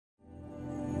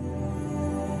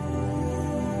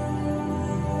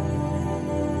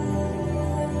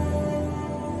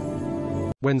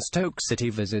When Stoke City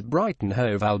visit Brighton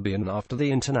Hove Albion after the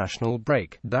international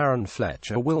break, Darren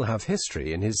Fletcher will have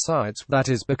history in his sights. That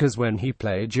is because when he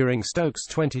played during Stoke's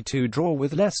 22 draw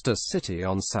with Leicester City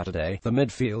on Saturday, the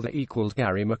midfielder equalled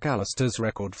Gary McAllister's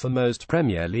record for most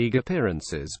Premier League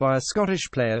appearances by a Scottish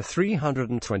player,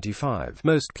 325.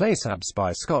 Most place-apps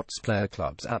by Scots player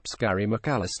clubs apps. Gary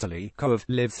McAllister Lee Cove,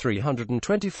 Live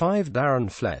 325.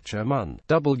 Darren Fletcher Mun,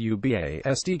 WBA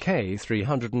SDK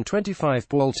 325.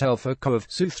 Paul Telfer Cove,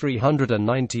 Sue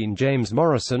 319. James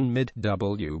Morrison Mid,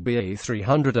 WBA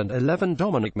 311.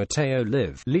 Dominic Matteo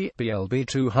Live, Lee BLB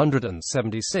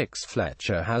 276.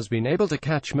 Fletcher has been able to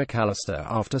catch McAllister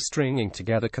after stringing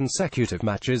together consecutive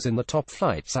matches in the top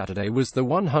flight. Saturday was the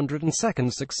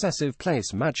 102nd successive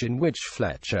place match in which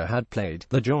Fletcher had played,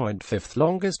 the joint fifth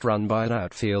longest run by an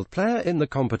outfield player in the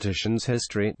competition's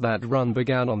history. That run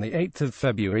began on the 8th of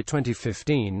February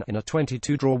 2015 in a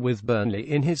 22 draw with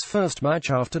Burnley in his first match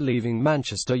after leaving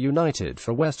Manchester United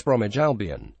for West Bromwich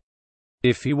Albion.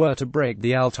 If he were to break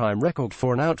the all-time record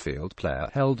for an outfield player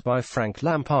held by Frank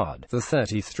Lampard, the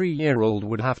 33-year-old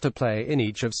would have to play in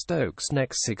each of Stoke's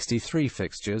next 63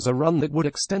 fixtures, a run that would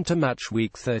extend to match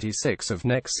week 36 of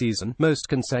next season. Most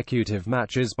consecutive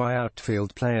matches by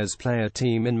outfield players play a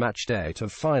team in match day to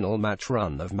final match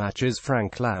run of matches: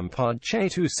 Frank Lampard Che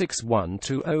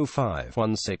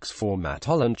 261-205-164, Matt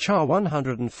Holland Char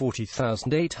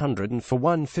 140,804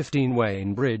 115,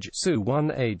 Wayne Bridge Sue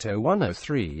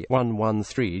 180-103-11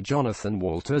 Jonathan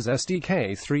Walters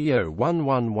SDK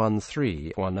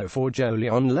 301113-104,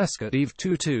 Jolyon Lescott Eve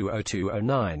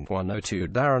 220209-102,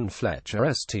 Darren Fletcher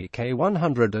STK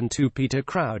 102, Peter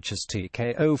Crouch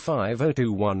STK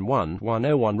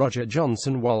 050211-101, Roger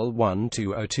Johnson Wall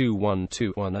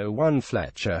 120212-101.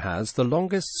 Fletcher has the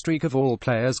longest streak of all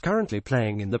players currently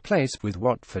playing in the place, with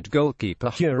Watford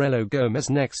goalkeeper Aurelio Gomez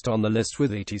next on the list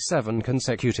with 87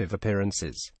 consecutive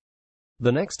appearances.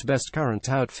 The next best current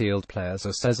outfield players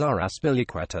are Cesar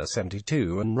Azpilicueta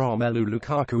 72 and Romelu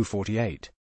Lukaku 48.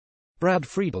 Brad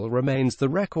Friedel remains the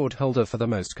record holder for the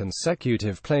most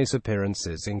consecutive place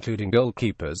appearances, including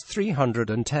goalkeepers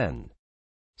 310.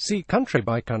 See country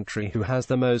by country who has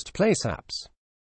the most place apps.